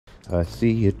I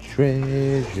see a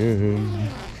treasure.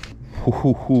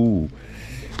 Hoo.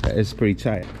 That is pretty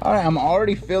tight. All right, I'm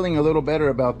already feeling a little better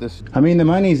about this. I mean, the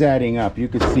money's adding up. You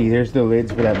can see there's the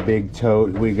lids for that big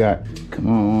tote. We got, come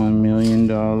on, $1 million.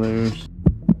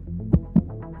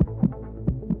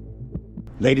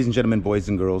 Ladies and gentlemen, boys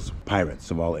and girls, pirates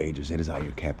of all ages, it is I,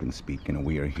 your captain, speaking, and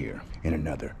we are here in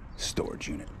another storage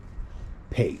unit.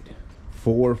 Paid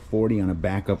 $440 on a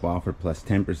backup offer plus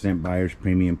 10% buyer's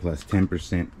premium plus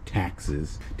 10%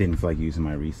 taxes. Didn't feel like using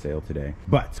my resale today.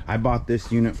 But I bought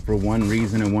this unit for one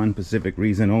reason and one specific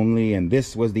reason only, and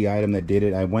this was the item that did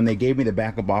it. When they gave me the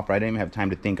backup offer, I didn't even have time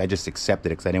to think. I just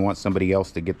accepted it because I didn't want somebody else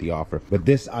to get the offer. But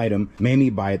this item made me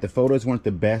buy it. The photos weren't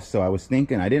the best, so I was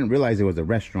thinking, I didn't realize it was a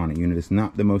restaurant unit. It's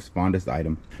not the most fondest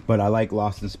item, but I like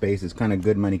Lost in Space. It's kind of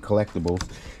good money collectibles,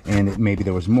 and maybe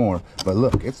there was more. But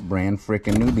look, it's brand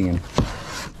freaking Nubian.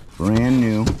 Brand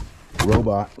new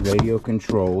robot, radio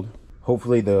controlled.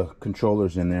 Hopefully the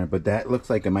controller's in there, but that looks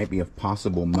like it might be a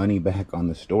possible money back on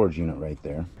the storage unit right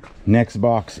there. Next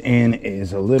box in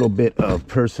is a little bit of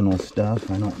personal stuff.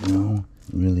 I don't know,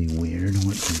 really weird.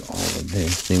 What is all of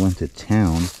this? They went to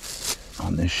town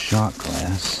on this shot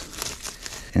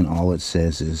glass, and all it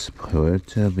says is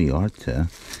Puerto Vallarta,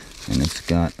 and it's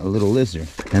got a little lizard.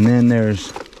 And then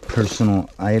there's personal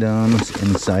items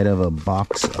inside of a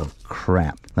box of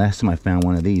crap. Last time I found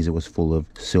one of these, it was full of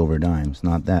silver dimes.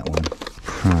 Not that one.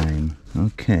 Prime.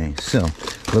 Okay, so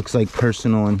looks like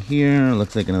personal in here.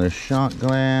 Looks like another shot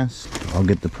glass. I'll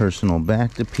get the personal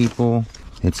back to people.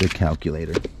 It's a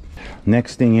calculator.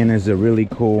 Next thing in is a really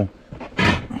cool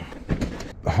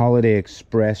Holiday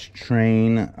Express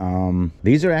train.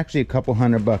 These are actually a couple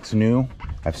 $100 new.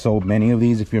 I've sold many of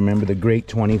these. If you remember the great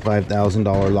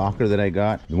 $25,000 locker that I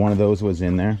got, one of those was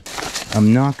in there.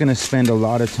 I'm not going to spend a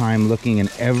lot of time looking in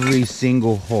every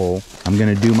single hole. I'm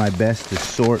going to do my best to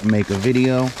sort and make a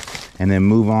video and then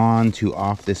move on to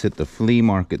off this at the flea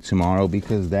market tomorrow,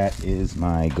 because that is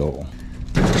my goal.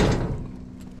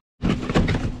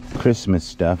 Christmas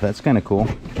stuff, that's kind of cool.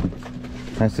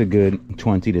 That's a good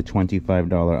 $20 to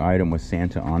 $25 item with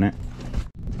Santa on it.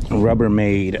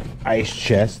 Rubbermaid ice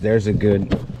chest. There's a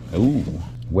good, ooh,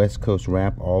 West Coast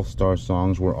Rap All-Star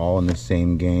songs were all in the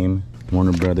same game.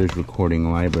 Warner Brothers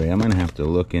Recording Library. I'm gonna have to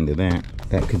look into that.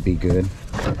 That could be good.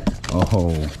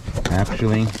 Oh,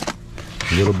 actually,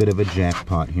 a little bit of a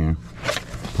jackpot here.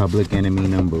 Public Enemy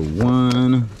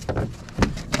 #1.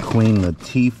 Queen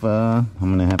Latifah. I'm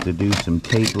gonna have to do some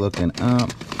tape looking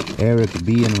up. Eric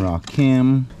B and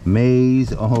Rakim.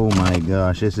 Maze. Oh my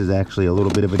gosh, this is actually a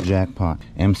little bit of a jackpot.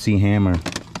 MC Hammer.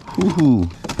 Woohoo.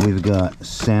 We've got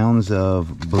Sounds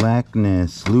of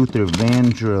Blackness, Luther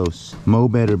Vandross, Mo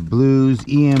Better Blues,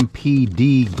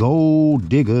 EMPD, Gold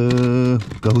Digger,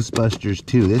 Ghostbusters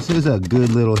 2. This is a good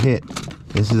little hit.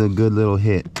 This is a good little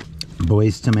hit.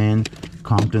 Boyz II Men,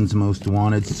 Compton's Most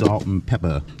Wanted, Salt and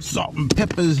Pepper. Salt and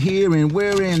Pepper's here and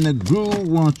we're in the groove.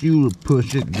 Want you to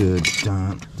push it good.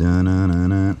 Dun, dun, dun, dun,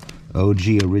 dun.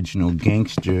 OG Original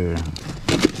Gangster.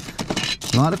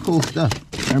 A lot of cool stuff.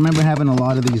 I remember having a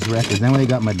lot of these records. Then when they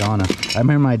got Madonna, I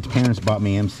remember my parents bought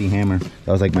me MC Hammer.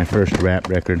 That was like my first rap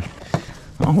record.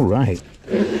 All right.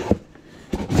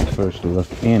 My first look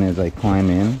in as I climb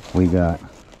in. We got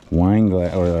wine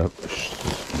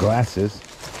glasses.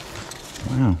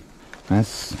 Wow.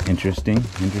 That's interesting.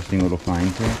 Interesting little find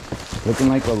here. Looking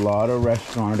like a lot of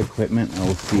restaurant equipment.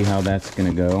 We'll see how that's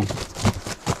going to go.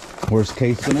 Worst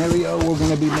case scenario, we're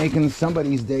going to be making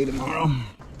somebody's day tomorrow.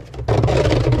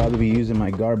 Probably be using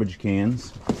my garbage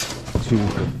cans to,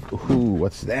 ooh,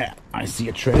 what's that? I see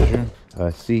a treasure. I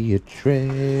see a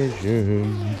treasure.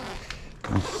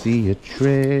 I see a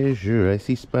treasure. I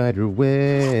see spider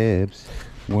webs.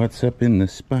 What's up in the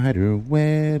spider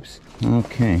webs?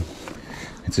 Okay.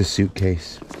 It's a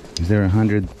suitcase. Is there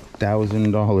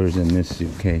 $100,000 in this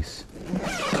suitcase?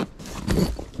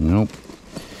 Nope.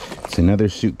 It's another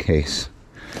suitcase.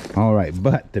 All right,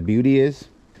 but the beauty is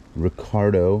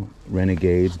Ricardo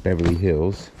Renegades Beverly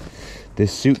Hills.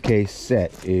 This suitcase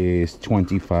set is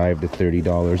 $25 to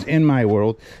 $30 in my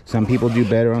world. Some people do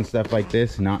better on stuff like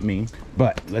this, not me.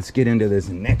 But let's get into this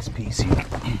next piece here,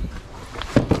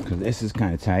 because this is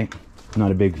kind of tight.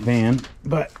 Not a big fan,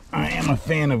 but I am a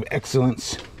fan of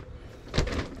excellence.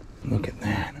 Look at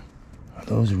that. Are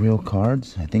those real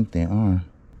cards? I think they are.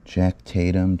 Jack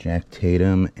Tatum,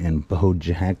 and Bo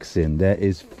Jackson. That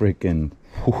is freaking,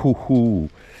 hoo.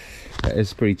 That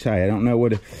is pretty tight. I don't know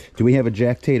what, do we have a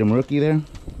Jack Tatum rookie there?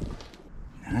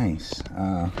 Nice.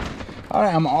 All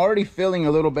right, I'm already feeling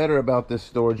a little better about this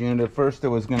storage unit. At first I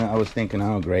was thinking,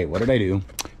 oh great, what did I do?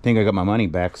 I think I got my money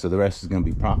back, so the rest is gonna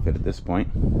be profit at this point.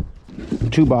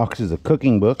 2 boxes of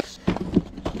cooking books.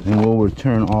 and we'll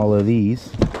return all of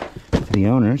these to the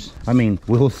owners. I mean,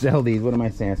 we'll sell these. What am I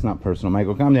saying? It's not personal.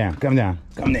 Michael, calm down, calm down,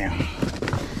 calm down.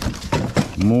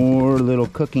 More little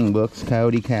cooking books.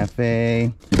 Coyote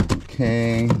Cafe.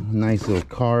 Okay, nice little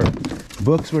cart.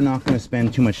 Books we're not going to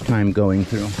spend too much time going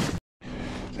through.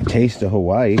 A Taste of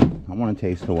Hawaii. I want to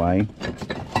taste Hawaii.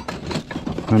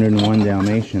 101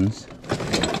 Dalmatians.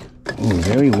 Oh,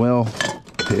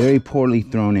 very poorly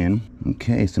thrown in.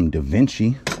 Okay, some Da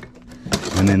Vinci.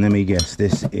 And then let me guess,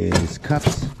 this is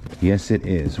cups. Yes, it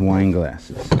is. Wine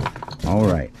glasses. All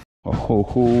right.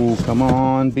 Oh, come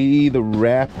on, be the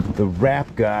rap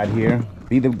god here.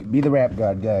 Be the rap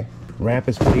god guy. Rap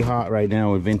is pretty hot right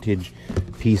now with vintage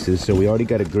pieces, so we already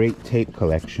got a great tape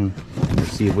collection.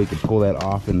 Let's see if we could pull that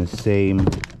off in the same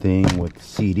thing with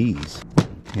CDs.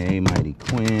 Okay, Mighty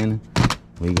Quinn.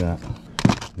 We got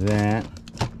that.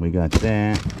 We got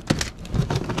that.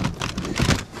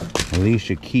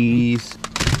 Alicia Keys.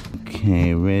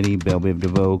 Okay, ready. Belle Biv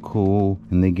DeVoe, Cool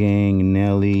and the Gang,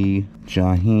 Nelly,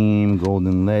 Jaheim,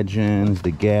 Golden Legends,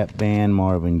 The Gap Band,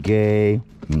 Marvin Gaye.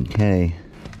 Okay,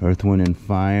 Earth, Wind and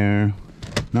Fire.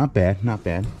 Not bad, not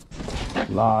bad.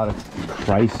 A lot of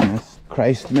Christmas.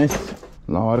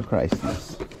 A lot of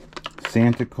Christmas.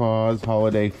 Santa Claus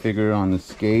holiday figure on the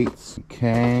skates.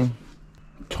 Okay.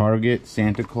 Target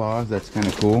Santa Claus, that's kind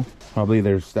of cool. Probably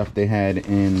there's stuff they had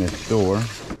in the store.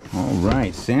 All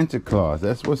right, Santa Claus,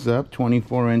 that's what's up.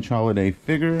 24-inch holiday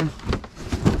figure.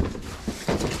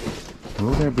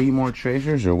 Will there be more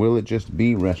treasures, or will it just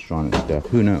be restaurant and stuff?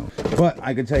 Who knows? But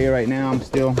I can tell you right now,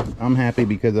 I'm happy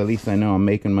because at least I know I'm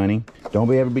making money. Don't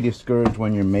ever be discouraged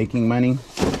when you're making money.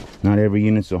 Not every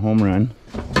unit's a home run.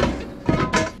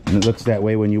 And it looks that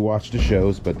way when you watch the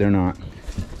shows, but they're not.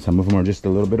 Some of them are just a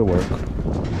little bit of work.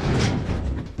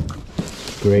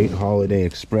 Great Holiday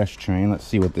Express train. Let's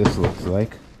see what this looks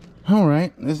like. All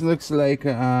right, this looks like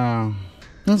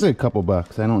that's a couple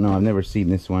bucks. I don't know. I've never seen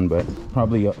this one, but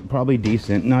probably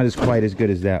decent. Not as quite as good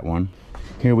as that one.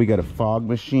 Here we got a fog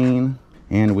machine,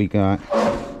 and we got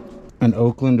an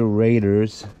Oakland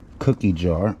Raiders cookie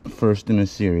jar, first in a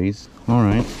series. All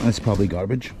right, that's probably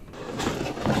garbage.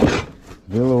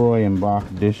 Villeroy and Bach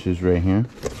dishes right here.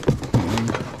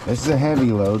 This is a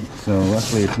heavy load, so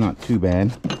luckily it's not too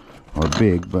bad or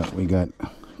big, but we got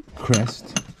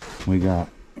Crest, we got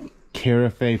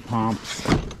Carafe Pomps,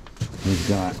 we've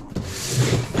got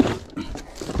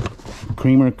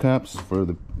creamer cups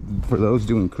for those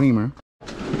doing creamer.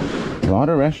 A lot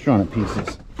of restaurant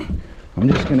pieces. I'm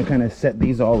just gonna kind of set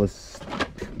these all as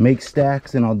make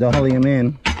stacks, and I'll dolly them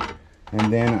in,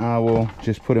 and then I will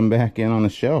just put them back in on the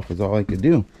shelf. Is all I could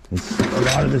do. It's a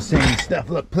lot of the same stuff.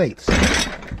 Look, plates.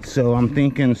 So I'm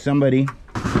thinking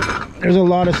there's a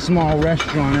lot of small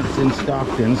restaurants in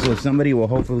Stockton, so somebody will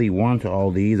hopefully want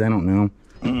all these. I don't know.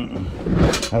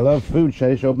 I love food. Should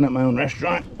I just open up my own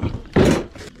restaurant?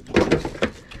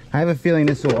 I have a feeling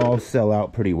this will all sell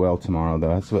out pretty well tomorrow,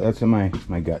 though. That's what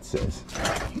my gut says.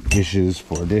 Dishes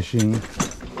for dishing.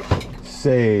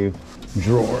 Save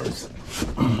drawers.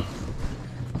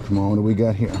 Come on, what do we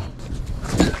got here?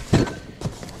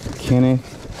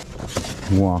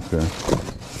 Kenneth Walker.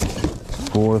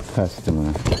 For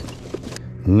customer.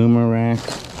 Lumerack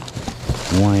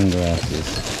wine glasses.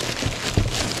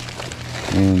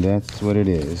 And that's what it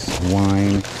is.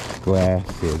 Wine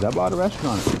glasses. I bought a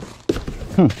restaurant.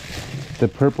 The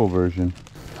purple version.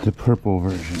 The purple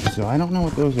version. So I don't know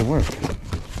what those are worth.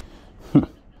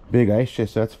 Big ice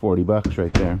chest, that's 40 bucks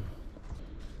right there.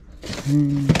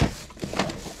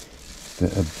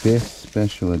 The Abyss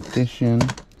Special Edition.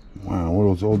 Wow,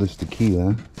 world's oldest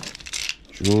tequila.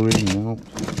 Jewelry, nope.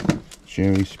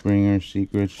 Sherry Springer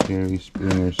Secrets, Sherry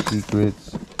Springer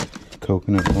Secrets.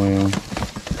 Coconut oil.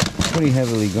 Pretty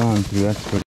heavily gone through, that's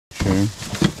for sure.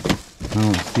 I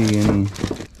don't see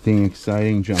anything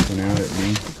exciting jumping out at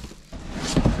me.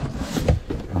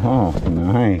 Oh,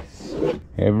 nice.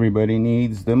 Everybody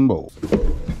needs them both.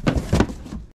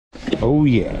 Oh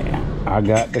yeah, I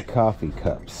got the coffee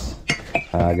cups.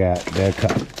 I got the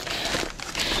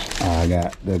cups. I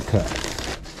got the cups.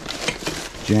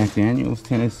 Jack Daniels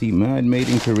Tennessee Mud, made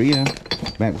in Korea,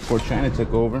 back before China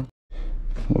took over.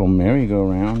 Little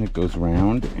merry-go-round. It goes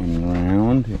round and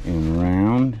round and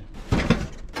round.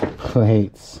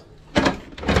 Plates,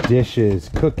 dishes,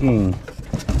 cooking.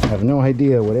 I have no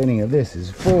idea what any of this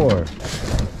is for.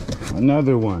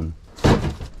 Another one.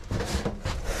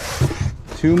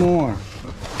 Two more.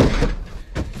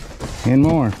 And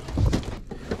more.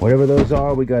 Whatever those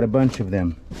are, we got a bunch of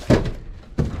them.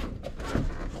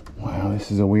 Wow,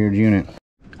 this is a weird unit.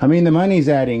 I mean, the money's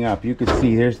adding up. You can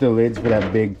see there's the lids for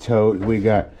that big tote. We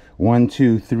got 1,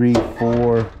 2, 3,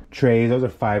 4, trays. Those are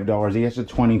 $5 each.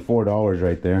 That's $24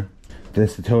 right there.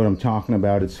 This is the tote I'm talking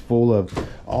about. It's full of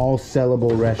all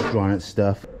sellable restaurant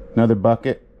stuff. Another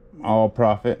bucket, all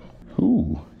profit.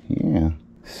 Ooh, yeah.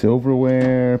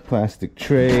 Silverware, plastic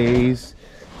trays,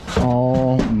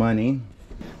 all money.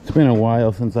 It's been a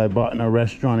while since I bought in a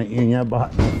restaurant at Union. I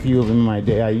bought a few of them in my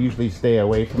day. I usually stay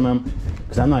away from them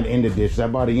because I'm not into dishes. I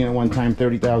bought a unit one time,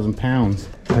 30,000 pounds.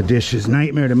 A dish is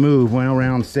nightmare to move. Went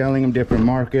around selling them different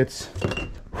markets.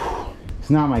 It's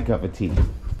not my cup of tea.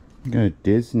 Got a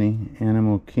Disney,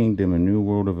 Animal Kingdom, A New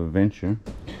World of Adventure.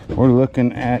 We're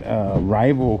looking at a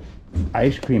rival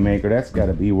ice cream maker. That's got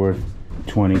to be worth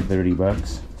 20, 30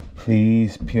 bucks.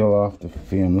 Please peel off the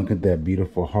film. Look at that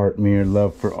beautiful heart mirror.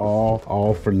 Love for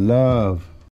all for love.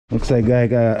 Looks like I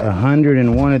got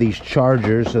 101 of these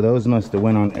chargers, so those must have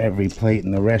went on every plate in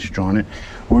the restaurant.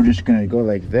 We're just gonna go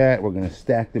like that. We're gonna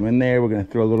stack them in there. We're gonna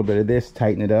throw a little bit of this,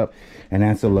 tighten it up, and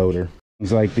that's a loader.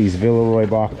 It's like these Villeroy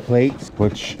box plates,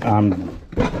 which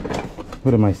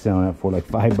what am I selling it for? Like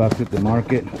 $5 at the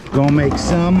market. Gonna make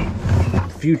some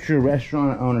future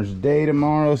restaurant owners day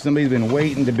tomorrow. Somebody's been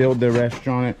waiting to build their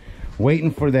restaurant,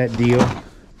 waiting for that deal.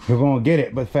 We're gonna get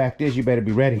it, but the fact is you better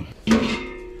be ready.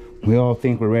 We all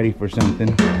think we're ready for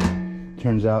something.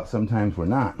 Turns out sometimes we're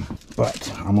not.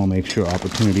 But I'm gonna make sure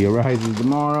opportunity arises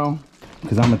tomorrow,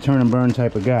 because I'm a turn and burn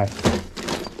type of guy.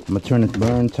 I'm a turn and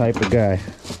burn type of guy.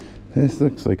 This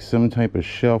looks like some type of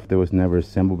shelf that was never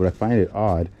assembled, but I find it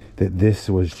odd that this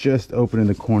was just open in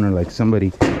the corner, like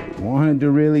somebody wanted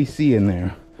to really see in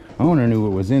there. Owner knew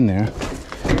what was in there.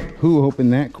 Who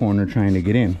opened that corner trying to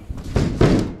get in?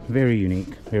 Very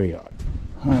unique, very odd.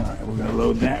 All right, we're gonna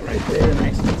load that right there,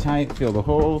 nice and tight, fill the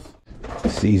holes.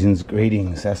 Season's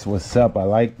greetings, that's what's up. I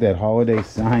like that holiday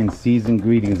sign. Season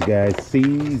greetings, guys,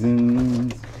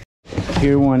 seasons.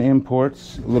 Tier 1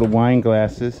 imports, little wine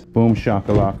glasses, boom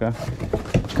shakalaka.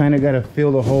 Kind of got to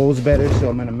fill the holes better, so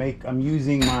I'm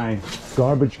using my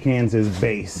garbage cans as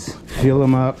base. Fill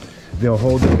them up, they'll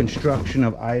hold the construction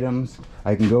of items.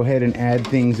 I can go ahead and add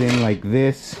things in like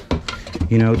this,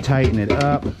 you know, tighten it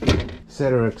up,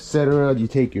 etc, etc. You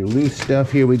take your loose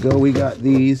stuff. Here we go, we got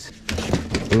these.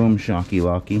 Boom shocky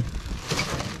locky.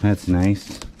 That's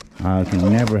nice. I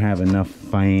can never have enough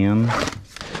fans.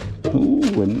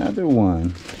 Ooh, another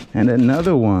one. And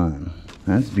another one.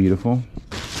 That's beautiful.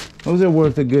 Those are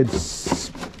worth a good,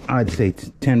 I'd say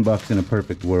 10 bucks in a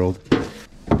perfect world.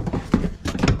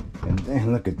 And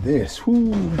then look at this.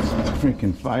 Whoo,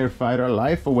 freaking firefighter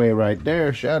life away right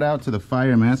there. Shout out to the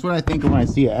fireman. That's what I think when I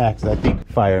see an axe. I think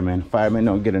firemen. Firemen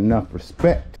don't get enough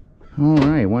respect. All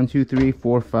right, 1, 2, 3,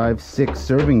 4, 5, 6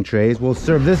 serving trays. We'll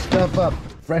serve this stuff up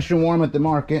fresh and warm at the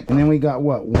market. And then we got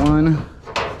what? 1,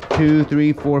 2,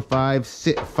 3, 4, 5,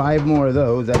 6, 5 more of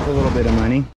those. That's a little bit of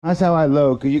money. That's how I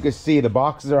load, because you can see the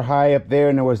boxes are high up there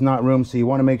and there was not room, so you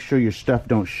want to make sure your stuff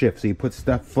don't shift, so you put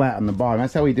stuff flat on the bottom.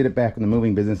 That's how we did it back in the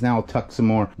moving business. Now I'll tuck some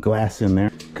more glass in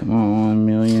there. Come on, $1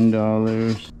 million.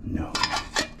 No,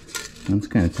 that's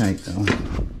kind of tight though.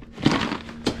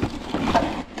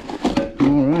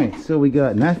 All right, so we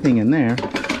got nothing in there,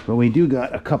 but we do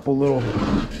got a couple little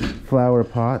flower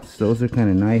pots. Those are kind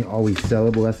of nice, always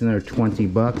sellable. That's another 20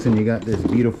 bucks. And you got this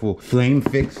beautiful flame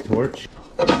fixed torch.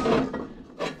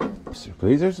 So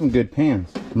these are some good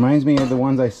pans. Reminds me of the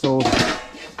ones I sold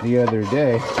the other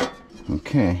day.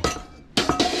 Okay,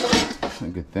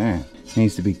 look at that.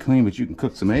 Needs to be clean, but you can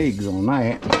cook some eggs all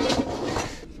night.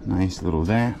 Nice little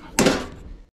that.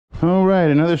 All right,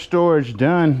 another storage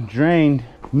done, drained,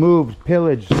 moved,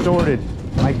 pillaged, sorted.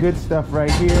 My good stuff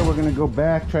right here. We're gonna go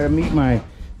back, try to meet my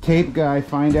tape guy,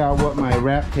 find out what my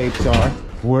wrap tapes are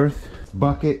worth.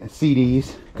 Bucket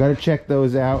CDs, gotta check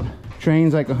those out.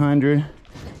 Trains like 100,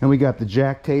 and we got the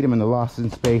Jack Tatum and the Lost in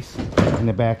Space in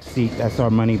the back seat. That's our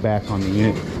money back on the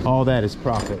unit. All that is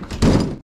profit.